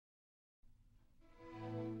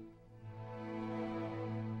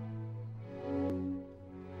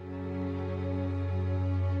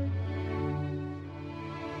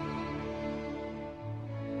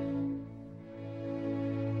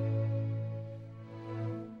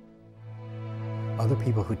other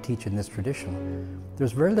people who teach in this tradition,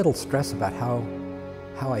 there's very little stress about how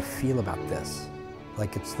I feel about this.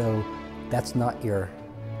 Like it's though that's not your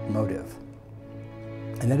motive.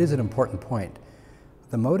 And that is an important point.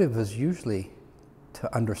 The motive is usually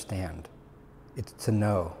to understand. It's to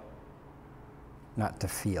know, not to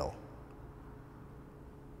feel.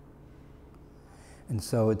 And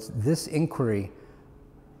so it's this inquiry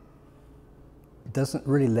doesn't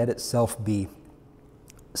really let itself be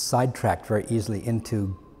sidetracked very easily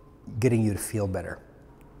into getting you to feel better.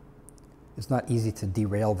 It's not easy to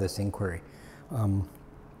derail this inquiry.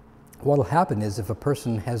 What will happen is if a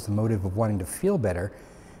person has the motive of wanting to feel better,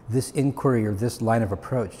 this inquiry or this line of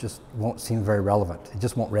approach just won't seem very relevant. It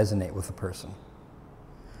just won't resonate with the person.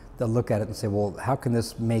 They'll look at it and say, well, how can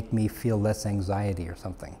this make me feel less anxiety or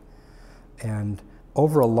something? And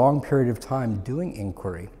over a long period of time doing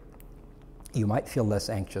inquiry, you might feel less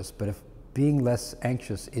anxious, but if being less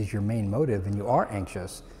anxious is your main motive and you are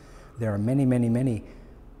anxious, there are many, many, many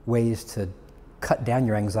ways to cut down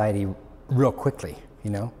your anxiety real quickly, you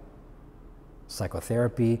know?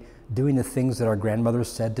 Psychotherapy, doing the things that our grandmothers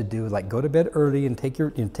said to do, like go to bed early and take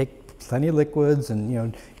plenty of liquids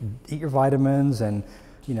and eat your vitamins and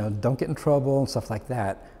don't get in trouble and stuff like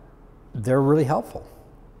that. They're really helpful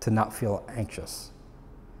to not feel anxious.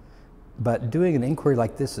 But doing an inquiry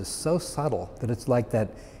like this is so subtle that it's like that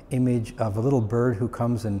image of a little bird who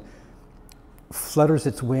comes and flutters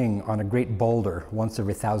its wing on a great boulder once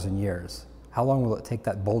every 1,000 years. How long will it take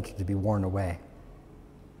that boulder to be worn away?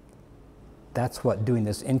 That's what doing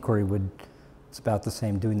this inquiry it's about the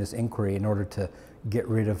same, doing this inquiry in order to get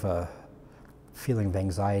rid of a feeling of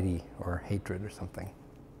anxiety or hatred or something.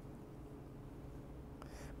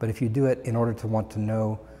 But if you do it in order to want to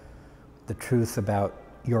know the truth about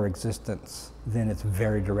your existence, then it's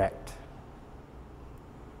very direct.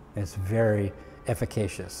 It's very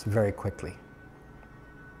efficacious, very quickly.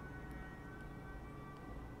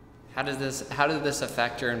 How did this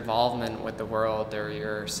affect your involvement with the world or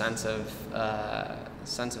your sense of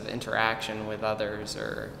interaction with others,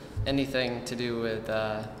 or anything to do with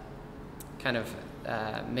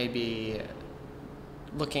maybe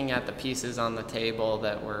looking at the pieces on the table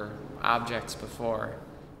that were objects before?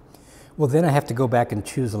 Well, then I have to go back and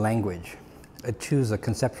choose a language, choose a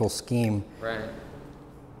conceptual scheme. Right.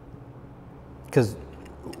 Because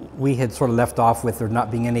we had sort of left off with there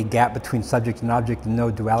not being any gap between subject and object and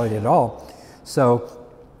no duality at all. So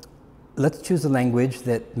let's choose a language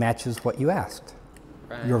that matches what you asked,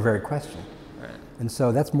 right. Your very question. Right. And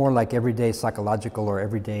so that's more like everyday psychological or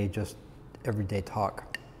everyday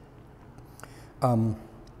talk.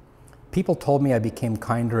 People told me I became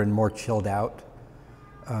kinder and more chilled out.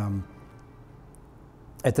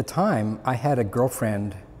 At the time, I had a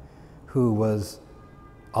girlfriend who was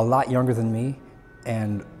a lot younger than me,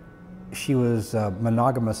 and she was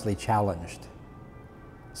monogamously challenged.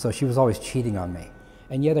 So she was always cheating on me.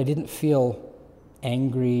 And yet I didn't feel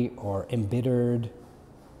angry or embittered.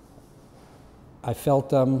 I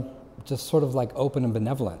felt just sort of like open and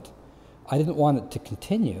benevolent. I didn't want it to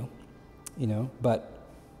continue, but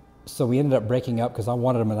so we ended up breaking up because I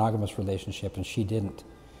wanted a monogamous relationship and she didn't.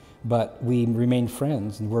 But we remained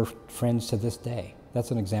friends, and we're friends to this day.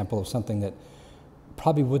 That's an example of something that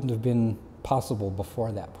probably wouldn't have been possible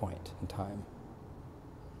before that point in time.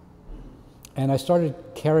 And I started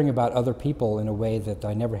caring about other people in a way that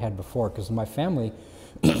I never had before, because in my family,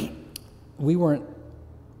 we weren't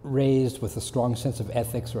raised with a strong sense of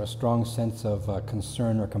ethics or a strong sense of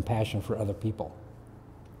concern or compassion for other people.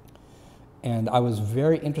 And I was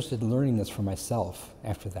very interested in learning this for myself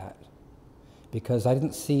after that, because I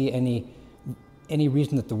didn't see any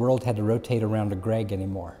reason that the world had to rotate around a Greg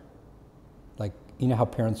anymore. Like, you know how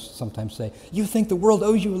parents sometimes say, "You think the world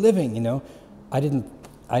owes you a living," I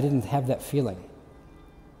didn't have that feeling.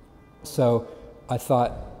 So I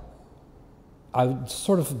thought, I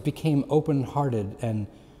sort of became open-hearted and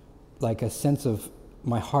like a sense of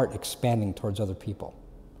my heart expanding towards other people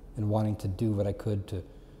and wanting to do what I could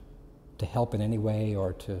to help in any way,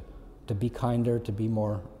 or to be kinder, to be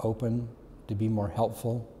more open, to be more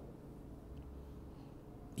helpful,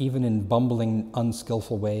 even in bumbling,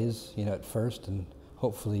 unskillful ways, at first, and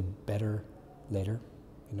hopefully better later,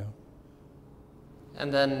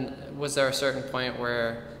 And then, was there a certain point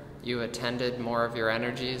where you attended more of your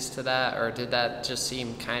energies to that, or did that just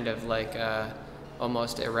seem kind of like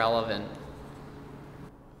almost irrelevant?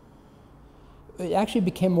 It actually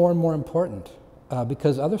became more and more important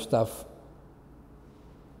because other stuff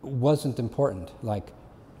wasn't important, like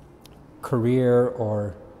career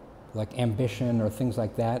or like ambition or things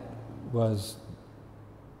like that was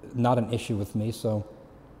not an issue with me. So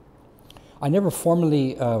I never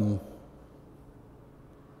formally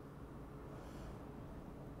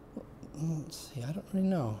let's see, I don't really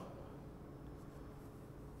know.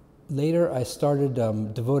 Later, I started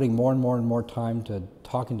devoting more and more time to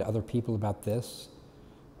talking to other people about this.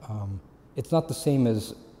 It's not the same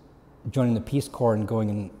as joining the Peace Corps and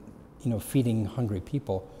going and, feeding hungry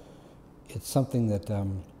people. It's something that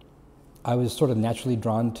I was sort of naturally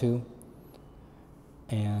drawn to,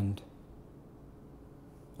 and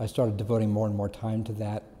I started devoting more and more time to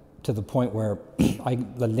that, to the point where I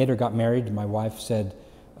later got married, and my wife said,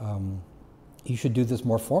 you should do this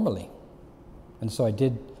more formally. And so I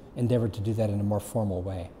did endeavor to do that in a more formal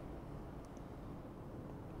way.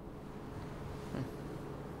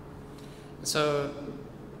 So,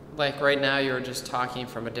 like right now you're just talking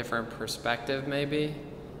from a different perspective maybe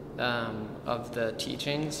of the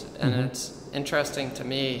teachings, and it's interesting to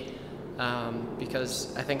me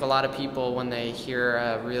because I think a lot of people, when they hear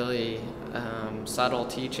a really subtle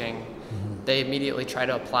teaching, they immediately try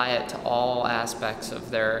to apply it to all aspects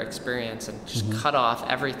of their experience and just cut off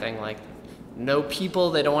everything, like no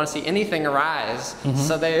people, they don't want to see anything arise,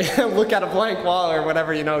 so they look at a blank wall or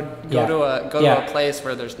whatever, go to a place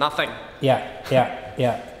where there's nothing.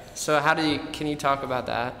 Yeah. So can you talk about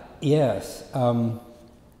that? Yes.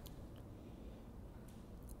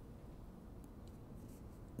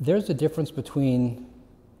 There's a difference between,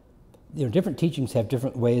 different teachings have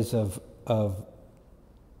different ways of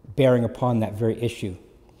bearing upon that very issue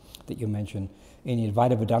that you mentioned. In the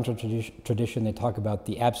Advaita Vedanta tradition, they talk about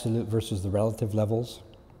the absolute versus the relative levels.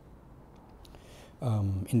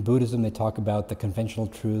 In Buddhism, they talk about the conventional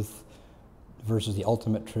truth versus the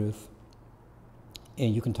ultimate truth.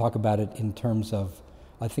 And you can talk about it in terms of,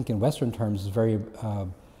 I think in Western terms, is very,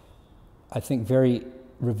 very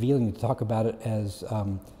revealing to talk about it as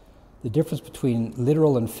the difference between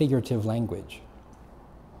literal and figurative language.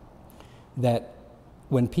 That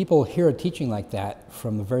when people hear a teaching like that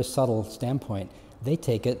from a very subtle standpoint, they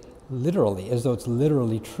take it literally, as though it's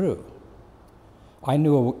literally true. I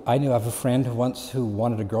have a friend once who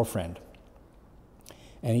wanted a girlfriend,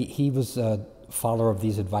 and he was a follower of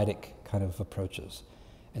these Advaitic kind of approaches.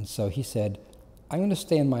 And so he said, I'm going to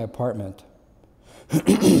stay in my apartment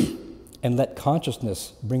and let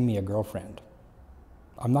consciousness bring me a girlfriend.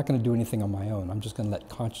 I'm not going to do anything on my own. I'm just going to let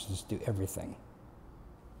consciousness do everything.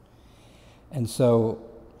 And so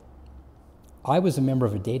I was a member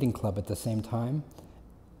of a dating club at the same time,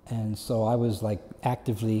 and so I was like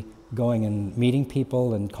actively going and meeting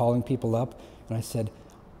people and calling people up, and I said,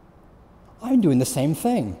 I'm doing the same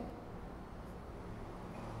thing.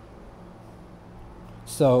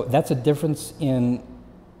 So that's a difference in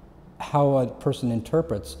how a person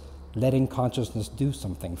interprets letting consciousness do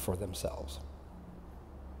something for themselves.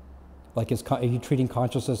 Like, are you treating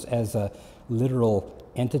consciousness as a literal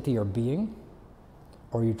entity or being?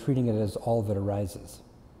 Or are you treating it as all that arises?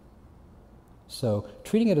 So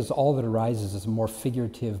treating it as all that arises is a more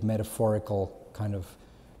figurative, metaphorical, kind of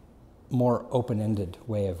more open-ended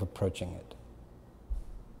way of approaching it.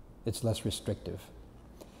 It's less restrictive.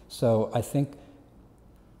 So I think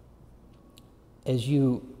as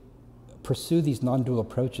you pursue these non-dual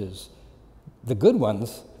approaches, the good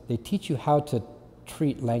ones, they teach you how to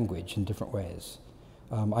treat language in different ways.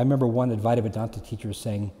 I remember one Advaita Vedanta teacher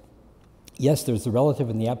saying, yes, there's the relative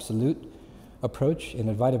and the absolute approach in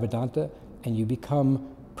Advaita Vedanta, and you become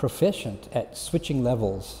proficient at switching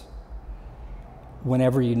levels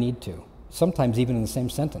whenever you need to, sometimes even in the same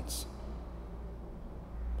sentence.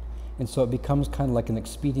 And so it becomes kind of like an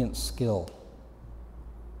expedient skill,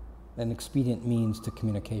 an expedient means to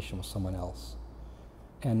communication with someone else.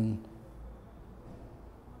 And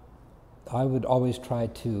I would always try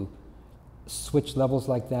to switch levels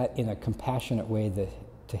like that in a compassionate way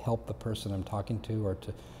to help the person I'm talking to, or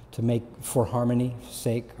to make, for harmony's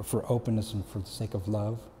sake, or for openness and for the sake of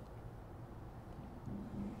love.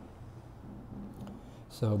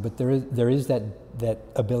 So, but there is that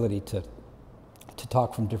ability to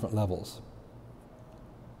talk from different levels.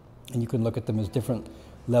 And you can look at them as different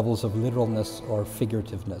levels of literalness or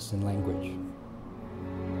figurativeness in language.